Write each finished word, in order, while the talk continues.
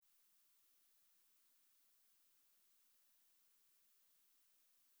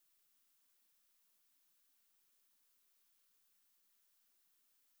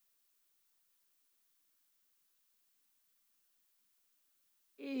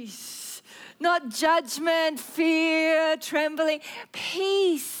Peace. Not judgment, fear, trembling.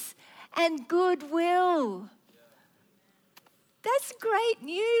 Peace and goodwill. That's great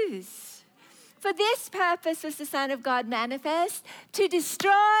news. For this purpose was the Son of God manifest, to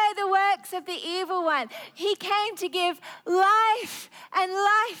destroy the works of the evil one. He came to give life and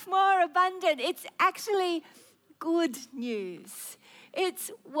life more abundant. It's actually good news. It's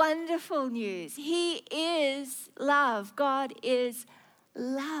wonderful news. He is love. God is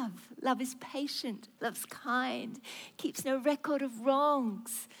love. Love is patient, love's kind, keeps no record of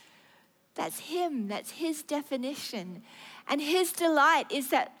wrongs. That's him. That's his definition. And his delight is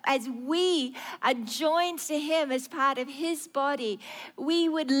that as we are joined to him as part of his body, we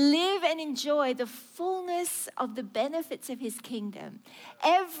would live and enjoy the fullness of the benefits of his kingdom.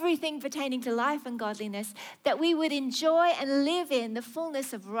 Everything pertaining to life and godliness, that we would enjoy and live in the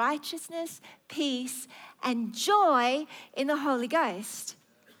fullness of righteousness, peace, and joy in the Holy Ghost.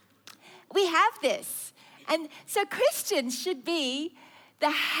 We have this. And so Christians should be the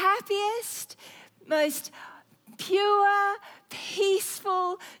happiest, most pure,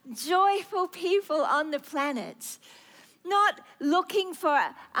 peaceful, joyful people on the planet. Not looking for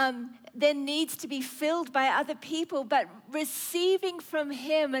their needs to be filled by other people, but receiving from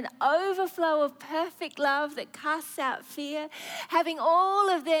him an overflow of perfect love that casts out fear, having all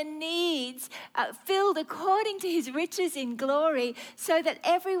of their needs filled according to his riches in glory, so that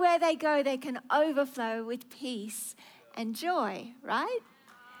everywhere they go, they can overflow with peace and joy, right?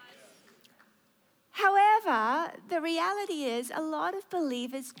 However, the reality is a lot of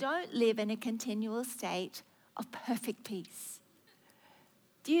believers don't live in a continual state of perfect peace.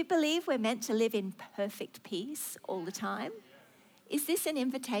 Do you believe we're meant to live in perfect peace all the time? Is this an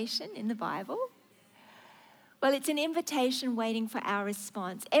invitation in the Bible? Well, it's an invitation waiting for our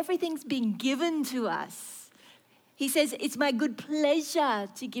response. Everything's been given to us. He says, it's my good pleasure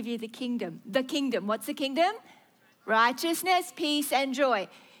to give you the kingdom. The kingdom, what's the kingdom? Righteousness, peace, and joy.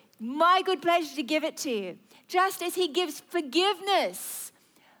 My good pleasure to give it to you. Just as he gives forgiveness.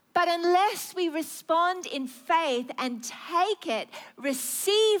 But unless we respond in faith and take it,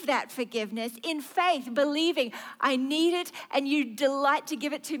 receive that forgiveness in faith, believing, I need it and you delight to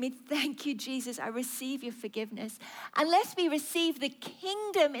give it to me. Thank you, Jesus. I receive your forgiveness. Unless we receive the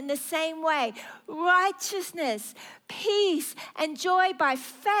kingdom in the same way, righteousness, peace, and joy by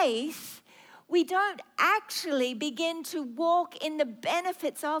faith, we don't actually begin to walk in the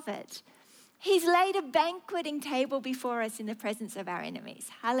benefits of it. He's laid a banqueting table before us in the presence of our enemies.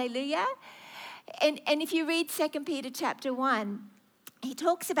 Hallelujah. And if you read 2 Peter chapter 1, he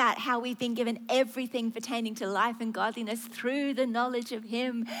talks about how we've been given everything pertaining to life and godliness through the knowledge of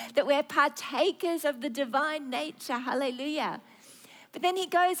him, that we're partakers of the divine nature. Hallelujah. But then he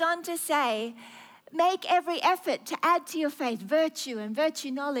goes on to say, make every effort to add to your faith virtue, and virtue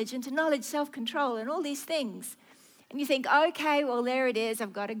knowledge, and to knowledge self-control, and all these things. And you think, okay, well, there it is.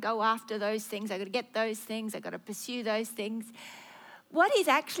 I've got to go after those things. I've got to get those things. I've got to pursue those things. What he's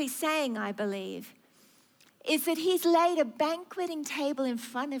actually saying, I believe, is that he's laid a banqueting table in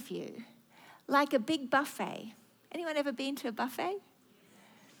front of you, like a big buffet. Anyone ever been to a buffet?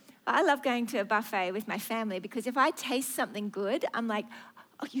 I love going to a buffet with my family because if I taste something good, I'm like,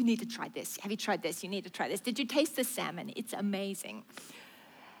 oh, you need to try this. Have you tried this? You need to try this. Did you taste the salmon? It's amazing.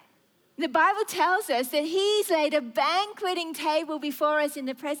 The Bible tells us that he's laid a banqueting table before us in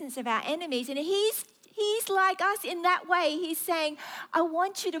the presence of our enemies. And he's like us in that way. He's saying, I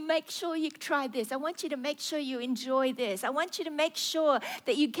want you to make sure you try this. I want you to make sure you enjoy this. I want you to make sure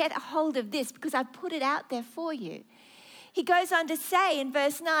that you get a hold of this because I put it out there for you. He goes on to say in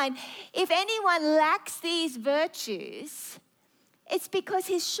verse 9, if anyone lacks these virtues, it's because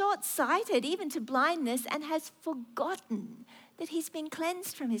he's short-sighted, even to blindness, and has forgotten that he's been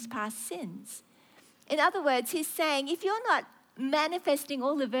cleansed from his past sins. In other words, he's saying, if you're not manifesting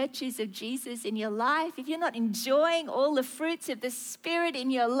all the virtues of Jesus in your life, if you're not enjoying all the fruits of the Spirit in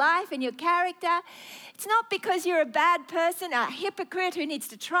your life and your character, it's not because you're a bad person, a hypocrite who needs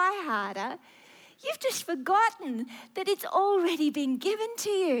to try harder. You've just forgotten that it's already been given to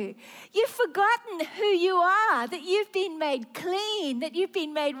you. You've forgotten who you are, that you've been made clean, that you've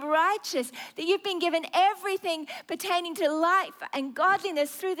been made righteous, that you've been given everything pertaining to life and godliness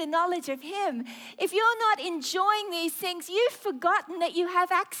through the knowledge of him. If you're not enjoying these things, you've forgotten that you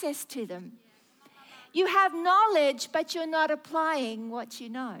have access to them. You have knowledge, but you're not applying what you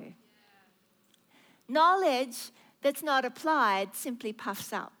know. Knowledge that's not applied simply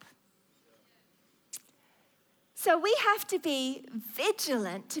puffs up. So we have to be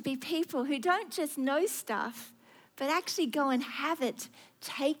vigilant to be people who don't just know stuff, but actually go and have it,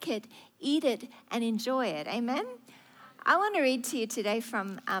 take it, eat it, and enjoy it. Amen? I want to read to you today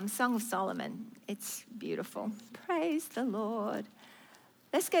from Song of Solomon. It's beautiful. Praise the Lord.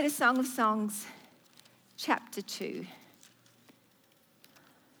 Let's go to Song of Songs, chapter 2.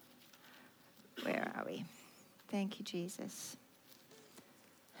 Where are we? Thank you, Jesus.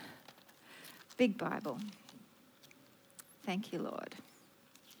 Big Bible. Thank you, Lord.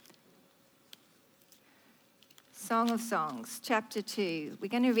 Song of Songs, chapter 2. We're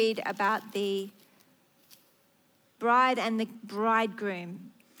going to read about the bride and the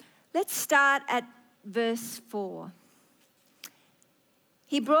bridegroom. Let's start at verse 4.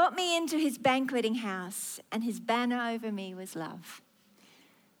 He brought me into his banqueting house, and his banner over me was love.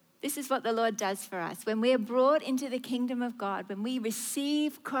 This is what the Lord does for us. When we are brought into the kingdom of God, when we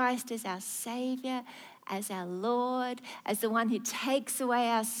receive Christ as our Savior, as our Lord, as the one who takes away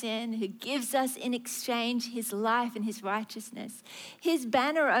our sin, who gives us in exchange his life and his righteousness, his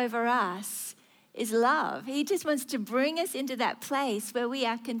banner over us is love. He just wants to bring us into that place where we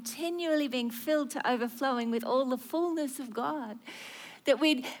are continually being filled to overflowing with all the fullness of God. That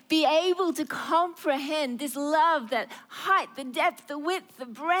we'd be able to comprehend this love, that height, the depth, the width, the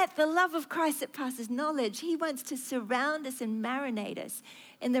breadth, the love of Christ that passes knowledge. He wants to surround us and marinate us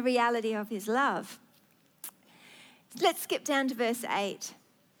in the reality of his love. Let's skip down to verse 8.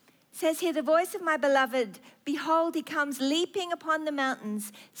 It says here, the voice of my beloved, behold, he comes leaping upon the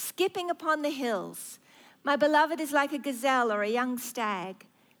mountains, skipping upon the hills. My beloved is like a gazelle or a young stag.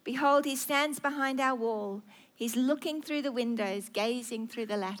 Behold, he stands behind our wall. He's looking through the windows, gazing through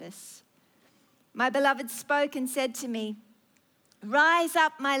the lattice. My beloved spoke and said to me, rise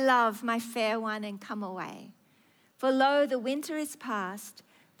up, my love, my fair one, and come away. For lo, the winter is past,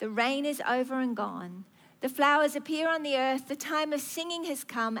 the rain is over and gone. The flowers appear on the earth, the time of singing has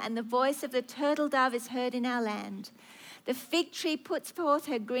come, and the voice of the turtle dove is heard in our land. The fig tree puts forth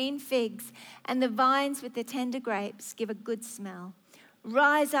her green figs, and the vines with their tender grapes give a good smell.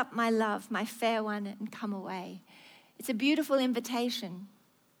 Rise up, my love, my fair one, and come away. It's a beautiful invitation.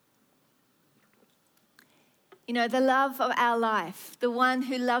 You know, the love of our life, the one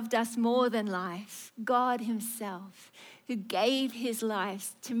who loved us more than life, God himself, who gave his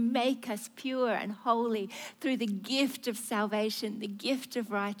life to make us pure and holy through the gift of salvation, the gift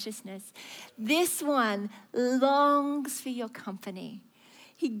of righteousness. This one longs for your company.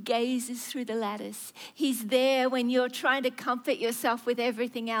 He gazes through the lattice. He's there when you're trying to comfort yourself with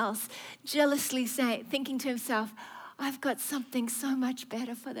everything else, jealously thinking to himself, I've got something so much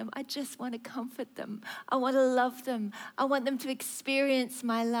better for them. I just want to comfort them. I want to love them. I want them to experience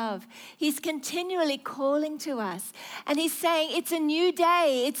my love. He's continually calling to us. And he's saying, it's a new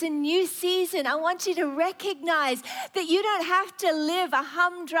day. It's a new season. I want you to recognize that you don't have to live a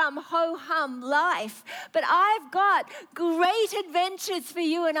humdrum, ho-hum life. But I've got great adventures for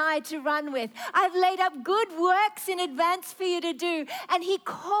you and I to run with. I've laid up good works in advance for you to do. And he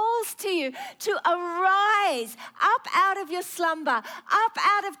calls to you to arise up out of your slumber, up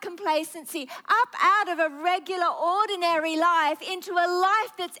out of complacency, up out of a regular, ordinary life into a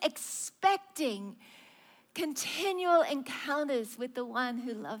life that's expecting continual encounters with the one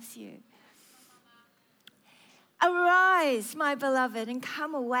who loves you. Arise, my beloved, and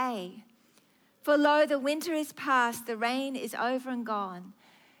come away. For lo, the winter is past, the rain is over and gone.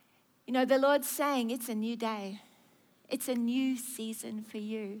 You know, the Lord's saying it's a new day. It's a new season for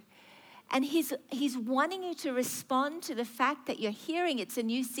you. And he's wanting you to respond to the fact that you're hearing it's a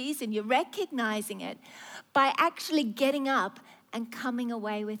new season, you're recognizing it by actually getting up and coming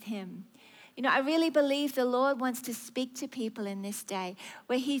away with him. You know, I really believe the Lord wants to speak to people in this day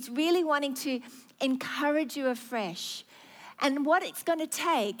where he's really wanting to encourage you afresh. And what it's going to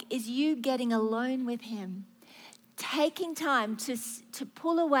take is you getting alone with him, taking time to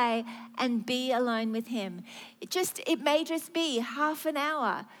pull away and be alone with him. It may just be half an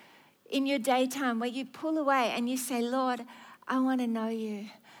hour in your daytime where you pull away and you say, Lord, I want to know you.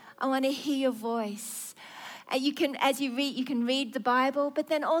 I want to hear your voice. And you can read the Bible, but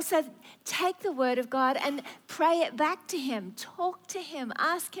then also take the word of God and pray it back to him. Talk to him.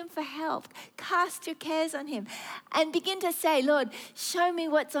 Ask him for help. Cast your cares on him. And begin to say, Lord, show me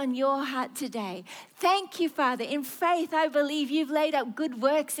what's on your heart today. Thank you, Father. In faith, I believe you've laid up good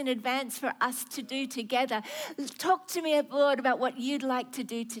works in advance for us to do together. Talk to me, Lord, about what you'd like to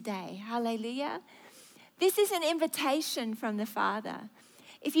do today. Hallelujah. This is an invitation from the Father.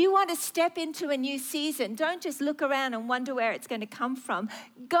 If you want to step into a new season, don't just look around and wonder where it's going to come from.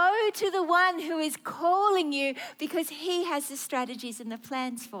 Go to the one who is calling you because he has the strategies and the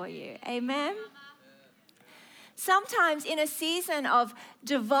plans for you. Amen? Sometimes in a season of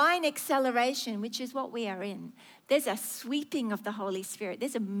divine acceleration, which is what we are in, there's a sweeping of the Holy Spirit.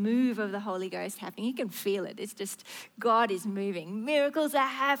 There's a move of the Holy Ghost happening. You can feel it. It's just God is moving. Miracles are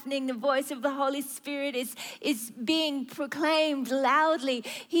happening. The voice of the Holy Spirit is being proclaimed loudly.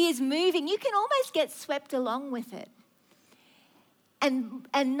 He is moving. You can almost get swept along with it and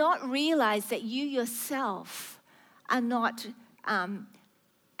not realize that you yourself are not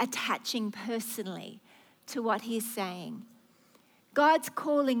attaching personally to what he's saying. God's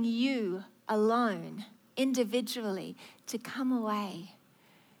calling you alone, individually, to come away.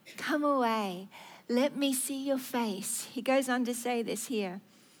 Come away. Let me see your face. He goes on to say this here.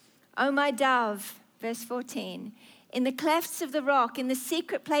 O my dove, verse 14, in the clefts of the rock, in the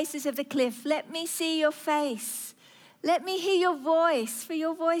secret places of the cliff, let me see your face. Let me hear your voice, for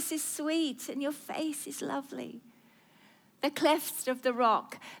your voice is sweet and your face is lovely. The clefts of the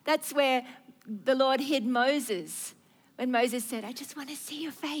rock, that's where the Lord hid Moses when Moses said, I just want to see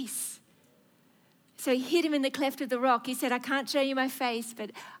your face. So he hid him in the cleft of the rock. He said, I can't show you my face,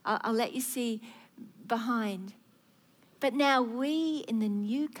 but I'll let you see behind. But now we in the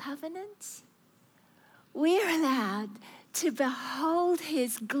new covenant, we're allowed to behold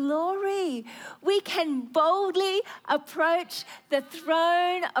his glory. We can boldly approach the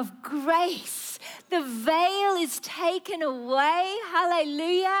throne of grace. The veil is taken away,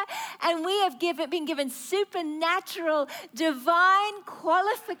 hallelujah, and we have been given supernatural, divine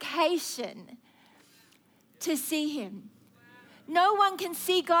qualification to see him. No one can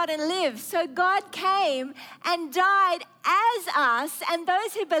see God and live. So God came and died as us, and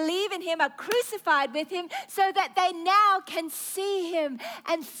those who believe in him are crucified with him so that they now can see him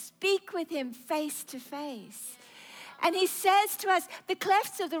and speak with him face to face. And he says to us, the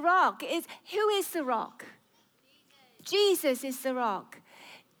clefts of the rock is, who is the rock? Jesus is the rock.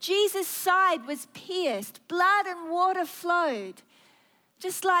 Jesus' side was pierced, blood and water flowed.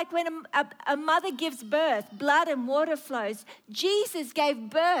 Just like when a mother gives birth, blood and water flows. Jesus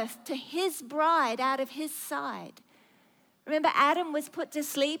gave birth to his bride out of his side. Remember, Adam was put to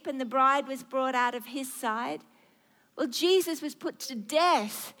sleep and the bride was brought out of his side. Well, Jesus was put to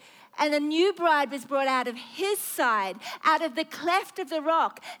death and a new bride was brought out of his side, out of the cleft of the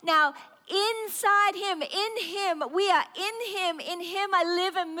rock. Now, inside him, in him, we are in him I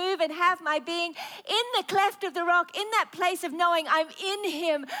live and move and have my being. In the cleft of the rock, in that place of knowing I'm in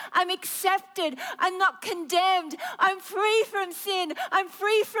him, I'm accepted, I'm not condemned, I'm free from sin, I'm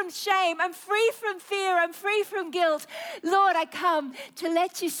free from shame, I'm free from fear, I'm free from guilt. Lord, I come to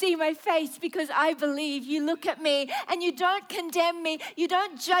let you see my face because I believe. You look at me and you don't condemn me, you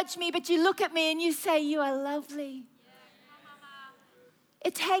don't judge me, but you look at me and you say, you are lovely.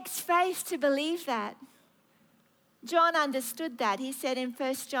 It takes faith to believe that. John understood that. He said in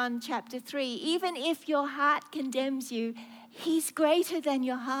 1 John chapter 3, even if your heart condemns you, he's greater than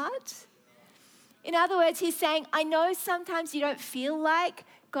your heart. In other words, he's saying, I know sometimes you don't feel like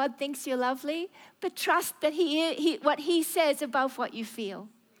God thinks you're lovely, but trust that what he says above what you feel.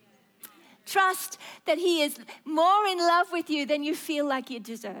 Trust that he is more in love with you than you feel like you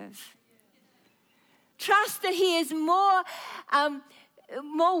deserve. Trust that he is more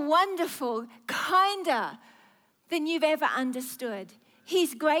wonderful, kinder than you've ever understood.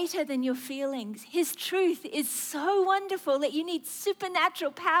 He's greater than your feelings. His truth is so wonderful that you need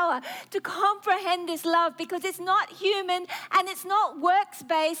supernatural power to comprehend this love because it's not human and it's not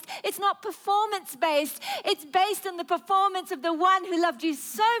works-based. It's not performance-based. It's based on the performance of the one who loved you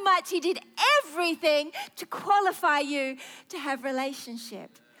so much. He did everything to qualify you to have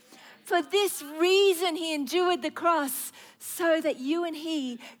relationship. For this reason, he endured the cross so that you and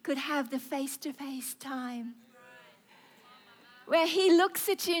he could have the face-to-face time. Where he looks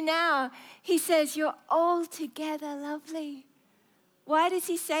at you now, he says, you're altogether lovely. Why does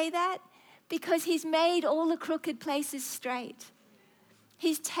he say that? Because he's made all the crooked places straight.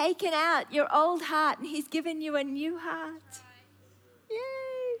 He's taken out your old heart and he's given you a new heart. Yay!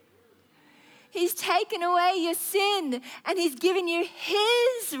 He's taken away your sin and he's given you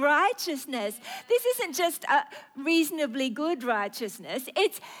his righteousness. This isn't just a reasonably good righteousness.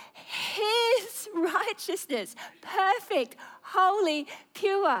 It's his righteousness. Perfect, holy,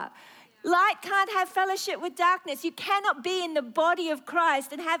 pure. Light can't have fellowship with darkness. You cannot be in the body of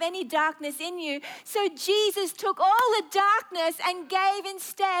Christ and have any darkness in you. So Jesus took all the darkness and gave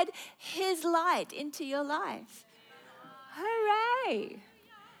instead his light into your life. Hooray!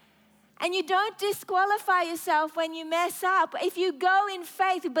 And you don't disqualify yourself when you mess up. If you go in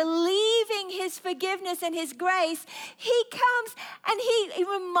faith, believing his forgiveness and his grace, he comes and he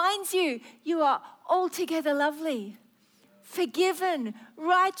reminds you, you are altogether lovely, forgiven,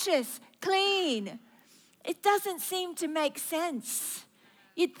 righteous, clean. It doesn't seem to make sense.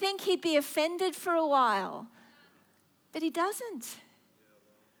 You'd think he'd be offended for a while, but he doesn't.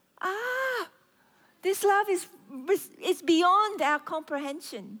 This love is beyond our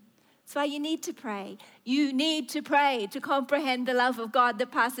comprehension. That's why you need to pray. You need to pray to comprehend the love of God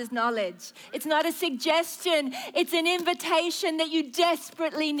that passes knowledge. It's not a suggestion. It's an invitation that you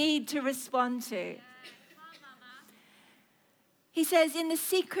desperately need to respond to. He says, in the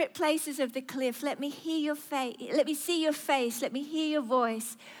secret places of the cliff, let me hear your face. Let me see your face. Let me hear your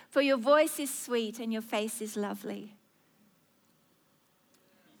voice. For your voice is sweet and your face is lovely.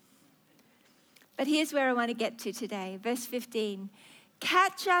 But here's where I want to get to today. Verse 15.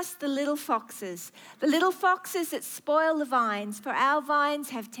 Catch us the little foxes that spoil the vines, for our vines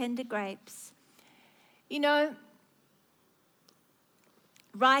have tender grapes. You know,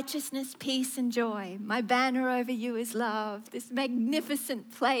 righteousness, peace, and joy. My banner over you is love. This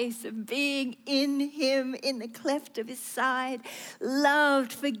magnificent place of being in him, in the cleft of his side,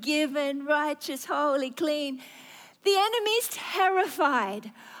 loved, forgiven, righteous, holy, clean. The enemy's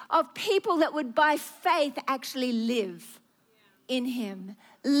terrified of people that would by faith actually live in him,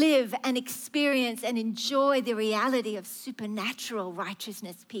 live and experience and enjoy the reality of supernatural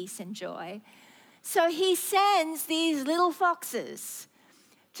righteousness, peace, and joy. So he sends these little foxes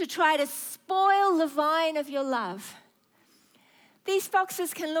to try to spoil the vine of your love. These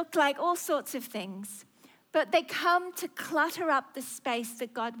foxes can look like all sorts of things, but they come to clutter up the space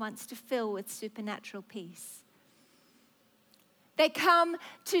that God wants to fill with supernatural peace. They come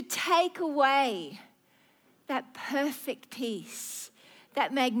to take away that perfect peace,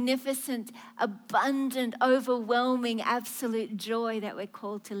 that magnificent, abundant, overwhelming, absolute joy that we're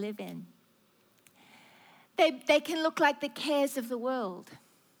called to live in. They can look like the cares of the world.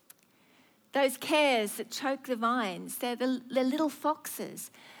 Those cares that choke the vines, they're little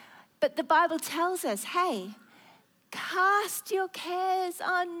foxes. But the Bible tells us, hey, cast your cares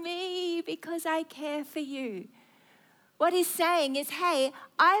on me because I care for you. What he's saying is, hey,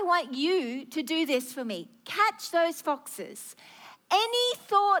 I want you to do this for me. Catch those foxes. Any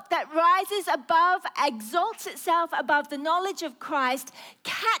thought that rises above, exalts itself above the knowledge of Christ,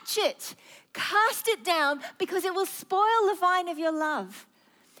 catch it, cast it down, because it will spoil the vine of your love.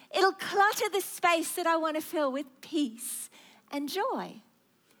 It'll clutter the space that I want to fill with peace and joy.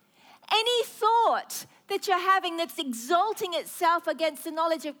 Any thought that you're having that's exalting itself against the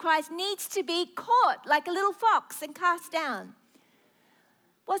knowledge of Christ needs to be caught like a little fox and cast down.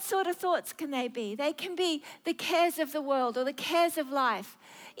 What sort of thoughts can they be? They can be the cares of the world or the cares of life,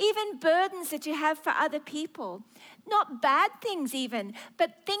 even burdens that you have for other people. Not bad things even,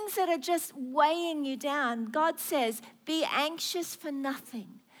 but things that are just weighing you down. God says, be anxious for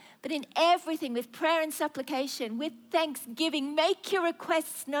nothing, but in everything with prayer and supplication, with thanksgiving, make your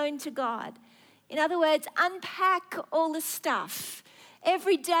requests known to God. In other words, unpack all the stuff.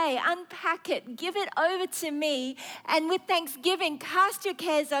 Every day, unpack it, give it over to me, and with thanksgiving, cast your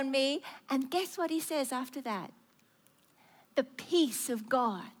cares on me. And guess what he says after that? The peace of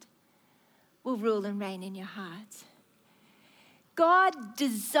God will rule and reign in your heart. God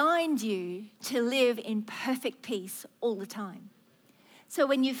designed you to live in perfect peace all the time. So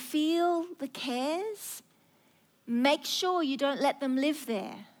when you feel the cares, make sure you don't let them live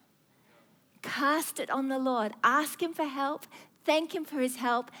there. Cast it on the Lord. Ask him for help. Thank him for his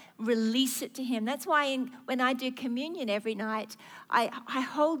help. Release it to him. That's why when I do communion every night, I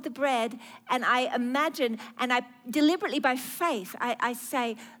hold the bread and I imagine, and I deliberately by faith, I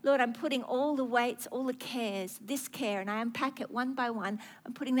say, Lord, I'm putting all the weights, all the cares, this care, and I unpack it one by one.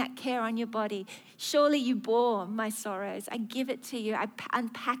 I'm putting that care on your body. Surely you bore my sorrows. I give it to you. I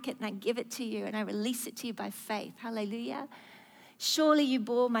unpack it and I give it to you and I release it to you by faith. Hallelujah. Surely you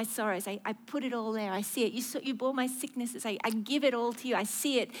bore my sorrows. I put it all there. I see it. You bore my sicknesses. I give it all to you. I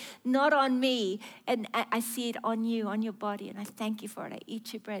see it not on me, and I see it on you, on your body, and I thank you for it. I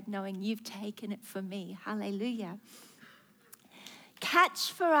eat your bread knowing you've taken it for me. Hallelujah.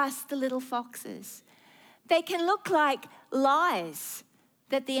 Catch for us the little foxes. They can look like lies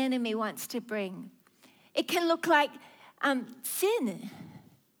that the enemy wants to bring. It can look like sin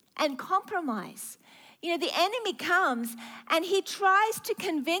and compromise. You know, the enemy comes and he tries to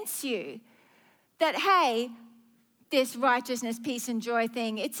convince you that, hey, this righteousness, peace, and joy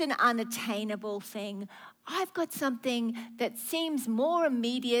thing, it's an unattainable thing. I've got something that seems more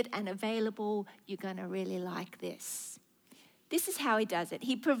immediate and available. You're going to really like this. This is how he does it.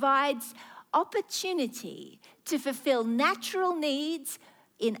 He provides opportunity to fulfill natural needs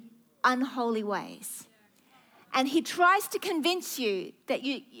in unholy ways. And he tries to convince you that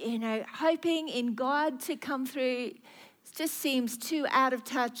you know, hoping in God to come through just seems too out of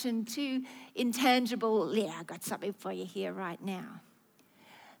touch and too intangible. Yeah, I got something for you here right now.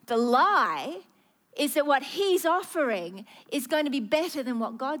 The lie is that what he's offering is going to be better than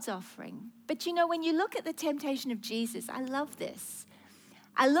what God's offering. But you know, when you look at the temptation of Jesus, I love this.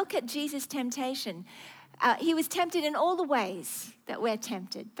 I look at Jesus' temptation. He was tempted in all the ways that we're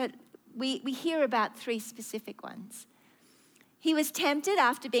tempted, but we hear about 3 specific ones. He was tempted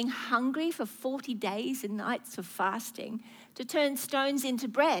after being hungry for 40 days and nights of fasting to turn stones into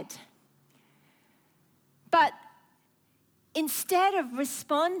bread. But instead of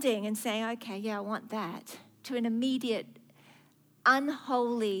responding and saying, okay, yeah, I want that, to an immediate,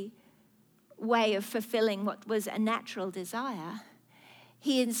 unholy way of fulfilling what was a natural desire,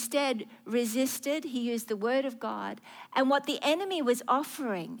 he instead resisted. He used the word of God. And what the enemy was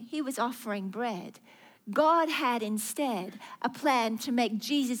offering, he was offering bread. God had instead a plan to make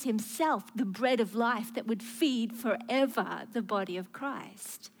Jesus himself the bread of life that would feed forever the body of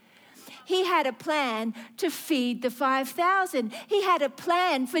Christ. He had a plan to feed the 5,000. He had a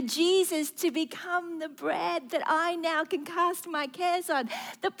plan for Jesus to become the bread that I now can cast my cares on.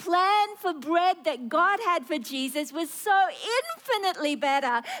 The plan for bread that God had for Jesus was so infinitely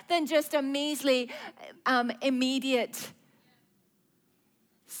better than just a measly, immediate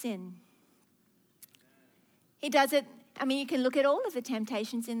sin. He does it, you can look at all of the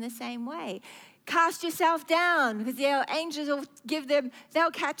temptations in the same way. Cast yourself down because the angels will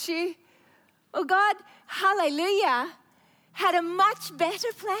they'll catch you. Well, God, hallelujah, had a much better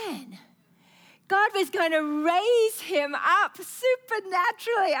plan. God was going to raise him up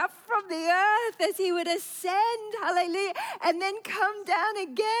supernaturally up from the earth as he would ascend, hallelujah, and then come down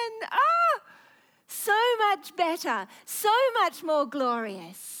again. So much better, so much more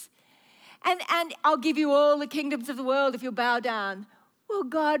glorious. And I'll give you all the kingdoms of the world if you'll bow down. Well,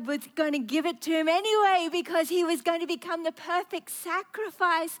 God was going to give it to him anyway because he was going to become the perfect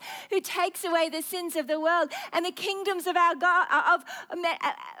sacrifice who takes away the sins of the world. And the kingdoms of our God,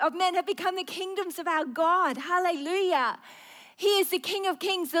 of men have become the kingdoms of our God. Hallelujah. He is the King of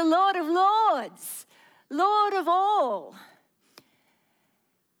kings, the Lord of lords, Lord of all.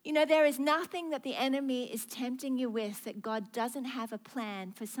 You know, there is nothing that the enemy is tempting you with that God doesn't have a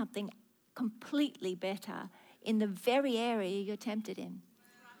plan for something completely better in the very area you're tempted in.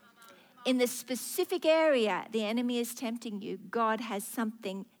 In the specific area the enemy is tempting you, God has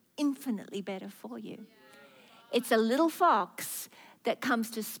something infinitely better for you. It's a little fox that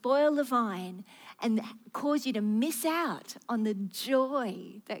comes to spoil the vine and cause you to miss out on the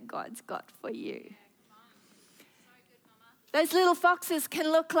joy that God's got for you. Those little foxes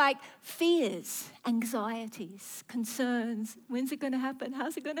can look like fears, anxieties, concerns. When's it going to happen?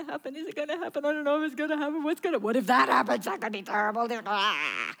 How's it going to happen? Is it going to happen? I don't know if it's going to happen. What if that happens? That's going to be terrible.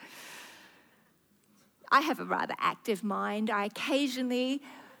 I have a rather active mind. I occasionally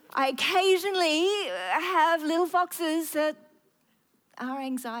have little foxes that are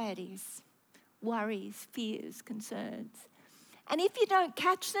anxieties, worries, fears, concerns. And if you don't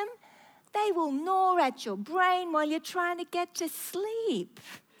catch them, they will gnaw at your brain while you're trying to get to sleep.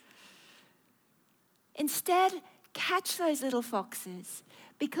 Instead, catch those little foxes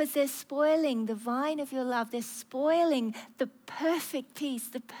because they're spoiling the vine of your love. They're spoiling the perfect peace,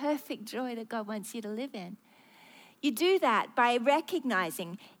 the perfect joy that God wants you to live in. You do that by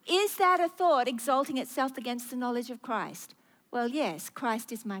recognizing, is that a thought exalting itself against the knowledge of Christ? Well, yes,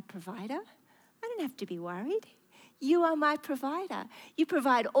 Christ is my provider. I don't have to be worried. You are my provider. You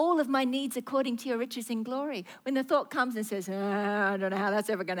provide all of my needs according to your riches in glory. When the thought comes and says, I don't know how that's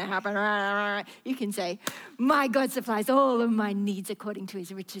ever going to happen, you can say, my God supplies all of my needs according to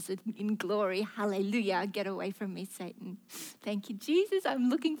his riches in glory. Hallelujah. Get away from me, Satan. Thank you, Jesus. I'm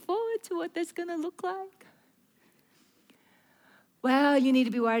looking forward to what that's going to look like. Well, you need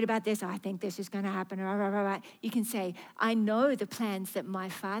to be worried about this. I think this is going to happen. You can say, I know the plans that my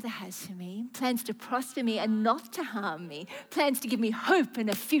Father has for me, plans to prosper me and not to harm me, plans to give me hope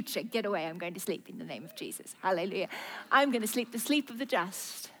and a future. Get away. I'm going to sleep in the name of Jesus. Hallelujah. I'm going to sleep the sleep of the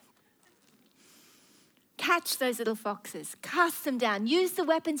just. Catch those little foxes, cast them down, use the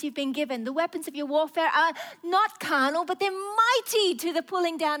weapons you've been given. The weapons of your warfare are not carnal, but they're mighty to the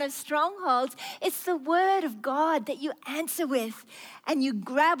pulling down of strongholds. It's the word of God that you answer with and you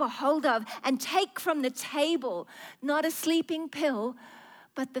grab a hold of and take from the table, not a sleeping pill,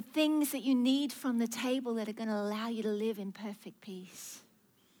 but the things that you need from the table that are going to allow you to live in perfect peace.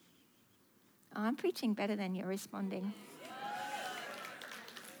 Oh, I'm preaching better than you're responding.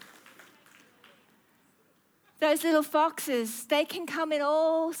 Those little foxes, they can come in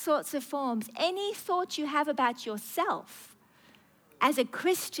all sorts of forms. Any thought you have about yourself as a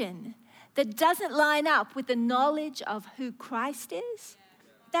Christian that doesn't line up with the knowledge of who Christ is,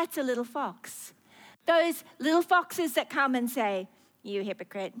 that's a little fox. Those little foxes that come and say, you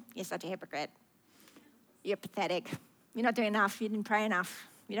hypocrite, you're such a hypocrite. You're pathetic. You're not doing enough. You didn't pray enough.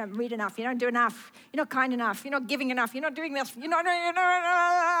 You don't read enough. You don't do enough. You're not kind enough. You're not giving enough. You're not doing this. You're not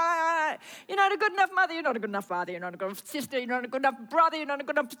a good enough mother. You're not a good enough father. You're not a good enough sister. You're not a good enough brother. You're not a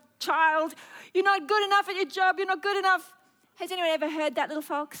good enough child. You're not good enough at your job. You're not good enough. Has anyone ever heard that little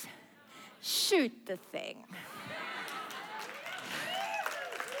fox? Shoot the thing.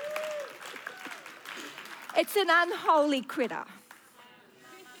 It's an unholy critter.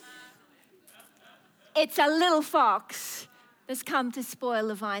 It's a little fox that's come to spoil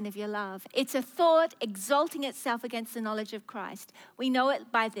the vine of your love. It's a thought exalting itself against the knowledge of Christ. We know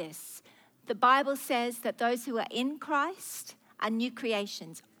it by this. The Bible says that those who are in Christ are new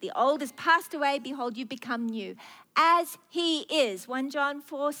creations. The old has passed away, behold, you become new. As he is, 1 John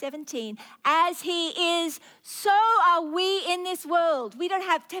 4:17, as he is, so are we in this world. We don't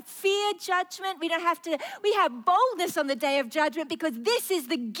have to fear judgment. We have boldness on the day of judgment because this is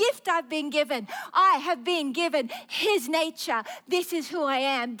the gift I've been given. I have been given his nature. This is who I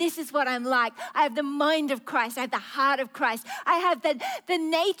am. This is what I'm like. I have the mind of Christ. I have the heart of Christ. I have the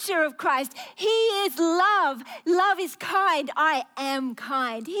nature of Christ. He is love. Love is kind. I am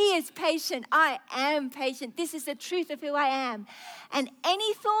kind. He is patient. I am patient. This is the truth of who I am. And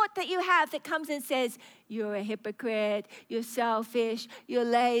any thought that you have that comes and says, you're a hypocrite, you're selfish, you're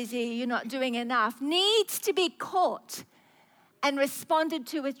lazy, you're not doing enough, needs to be caught and responded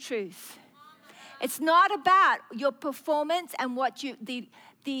to with truth. It's not about your performance and what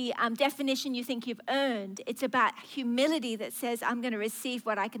the definition you think you've earned. It's about humility that says, I'm going to receive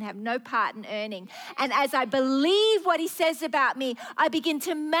what I can have no part in earning. And as I believe what he says about me, I begin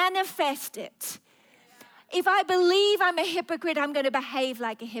to manifest it. If I believe I'm a hypocrite, I'm going to behave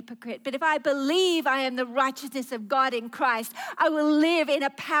like a hypocrite. But if I believe I am the righteousness of God in Christ, I will live in a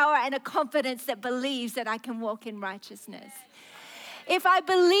power and a confidence that believes that I can walk in righteousness. If I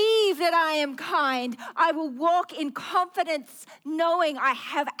believe that I am kind, I will walk in confidence knowing I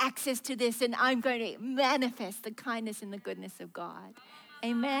have access to this and I'm going to manifest the kindness and the goodness of God.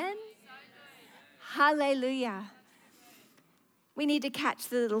 Amen? Hallelujah. We need to catch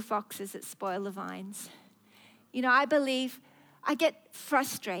the little foxes that spoil the vines. You know, I believe I get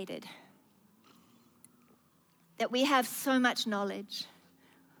frustrated that we have so much knowledge.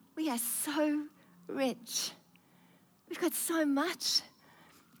 We are so rich. We've got so much.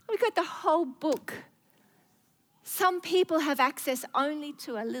 We've got the whole book. Some people have access only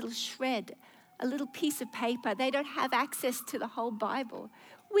to a little shred, a little piece of paper. They don't have access to the whole Bible.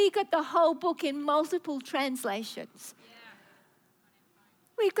 We got the whole book in multiple translations.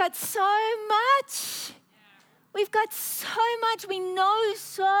 We've got so much. We've got so much. We know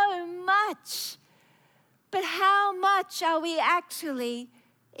so much. But how much are we actually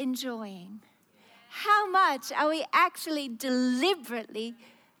enjoying? How much are we actually deliberately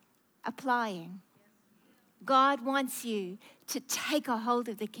applying? God wants you to take a hold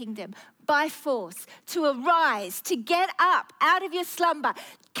of the kingdom by force, to arise, to get up out of your slumber,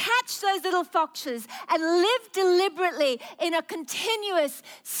 catch those little foxes and live deliberately in a continuous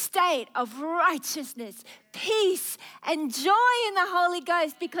state of righteousness, peace, and joy in the Holy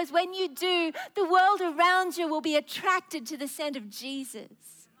Ghost, because when you do, the world around you will be attracted to the scent of Jesus.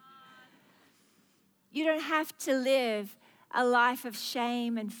 You don't have to live a life of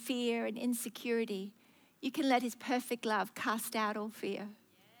shame and fear and insecurity. You can let his perfect love cast out all fear.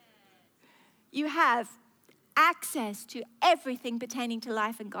 You have access to everything pertaining to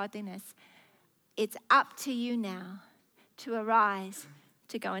life and godliness. It's up to you now to arise,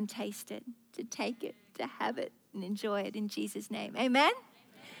 to go and taste it, to take it, to have it, and enjoy it in Jesus' name. Amen?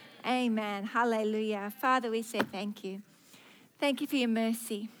 Amen. Hallelujah. Father, we say thank you. Thank you for your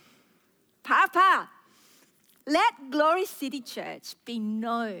mercy. Papa, let Glory City Church be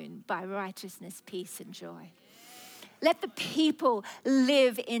known by righteousness, peace, and joy. Let the people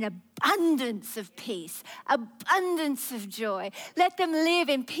live in abundance of peace, abundance of joy. Let them live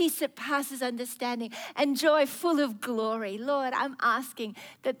in peace that passes understanding and joy full of glory. Lord, I'm asking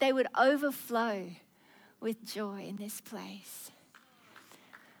that they would overflow with joy in this place.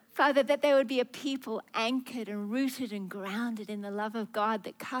 Father, that there would be a people anchored and rooted and grounded in the love of God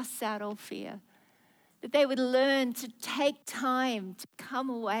that casts out all fear. That they would learn to take time to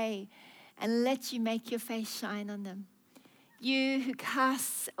come away and let you make your face shine on them. You who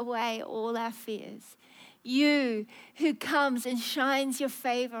casts away all our fears. You who comes and shines your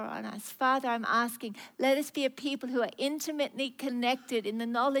favor on us. Father, I'm asking, let us be a people who are intimately connected in the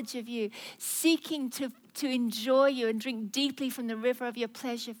knowledge of you, seeking to to enjoy you and drink deeply from the river of your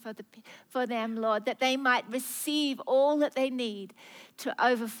pleasure for them, Lord, that they might receive all that they need to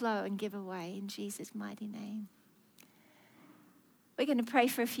overflow and give away in Jesus' mighty name. We're going to pray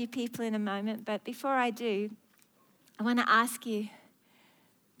for a few people in a moment, but before I do, I want to ask you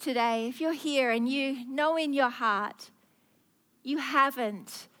today, if you're here and you know in your heart you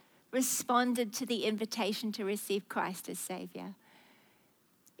haven't responded to the invitation to receive Christ as Savior.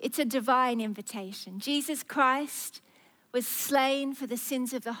 It's a divine invitation. Jesus Christ was slain for the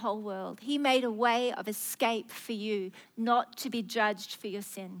sins of the whole world. He made a way of escape for you, not to be judged for your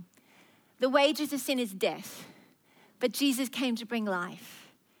sin. The wages of sin is death, but Jesus came to bring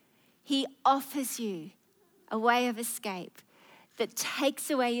life. He offers you a way of escape that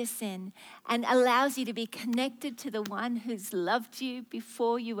takes away your sin and allows you to be connected to the one who's loved you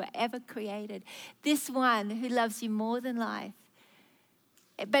before you were ever created. This one who loves you more than life.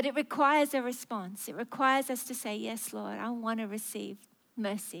 But it requires a response. It requires us to say, yes, Lord, I want to receive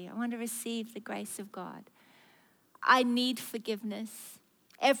mercy. I want to receive the grace of God. I need forgiveness.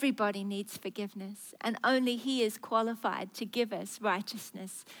 Everybody needs forgiveness. And only He is qualified to give us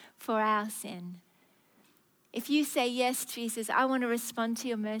righteousness for our sin. If you say, yes, Jesus, I want to respond to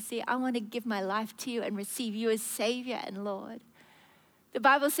your mercy. I want to give my life to you and receive you as Savior and Lord. The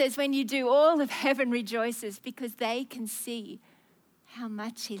Bible says when you do, all of heaven rejoices because they can see how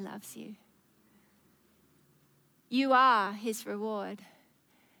much He loves you. You are His reward,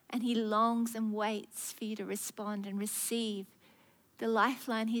 and He longs and waits for you to respond and receive the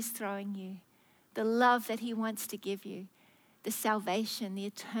lifeline He's throwing you, the love that He wants to give you, the salvation, the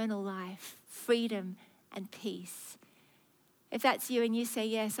eternal life, freedom, and peace. If that's you and you say,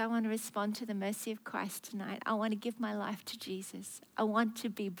 yes, I want to respond to the mercy of Christ tonight. I want to give my life to Jesus. I want to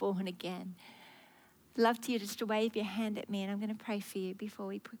be born again. I'd love to you just to wave your hand at me, and I'm going to pray for you before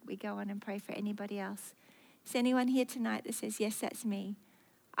we go on and pray for anybody else. Is anyone here tonight that says, yes, that's me.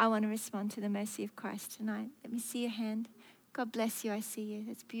 I want to respond to the mercy of Christ tonight? Let me see your hand. God bless you. I see you.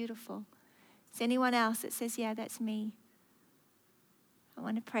 That's beautiful. Is anyone else that says, yeah, that's me? I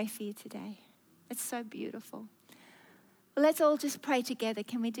want to pray for you today. It's so beautiful. Well, let's all just pray together.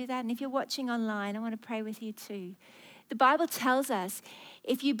 Can we do that? And if you're watching online, I want to pray with you too. The Bible tells us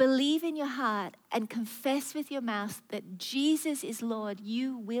if you believe in your heart and confess with your mouth that Jesus is Lord,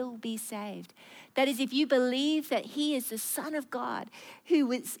 you will be saved. That is, if you believe that He is the Son of God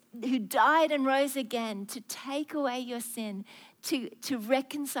who died and rose again to take away your sin, to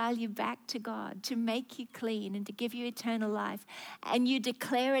reconcile you back to God, to make you clean and to give you eternal life, and you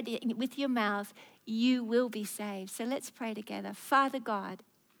declare it with your mouth, you will be saved. So let's pray together. Father God,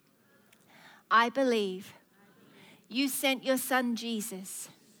 I believe you sent your Son Jesus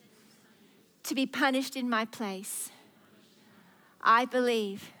to be punished in my place. I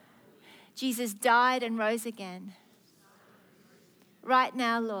believe Jesus died and rose again. Right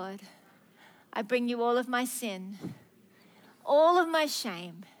now, Lord, I bring you all of my sin, all of my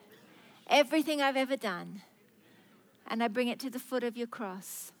shame, everything I've ever done, and I bring it to the foot of your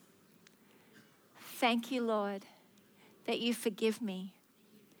cross. Thank you, Lord, that you forgive me.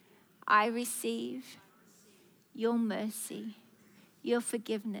 I receive your mercy, your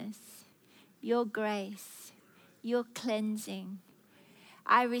forgiveness, your grace, your cleansing.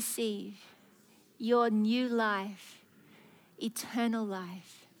 I receive your new life, eternal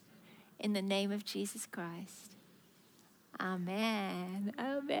life, in the name of Jesus Christ. Amen.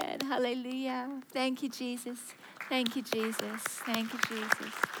 Amen. Hallelujah. Thank you, Jesus. Thank you, Jesus. Thank you,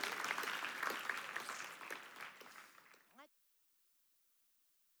 Jesus.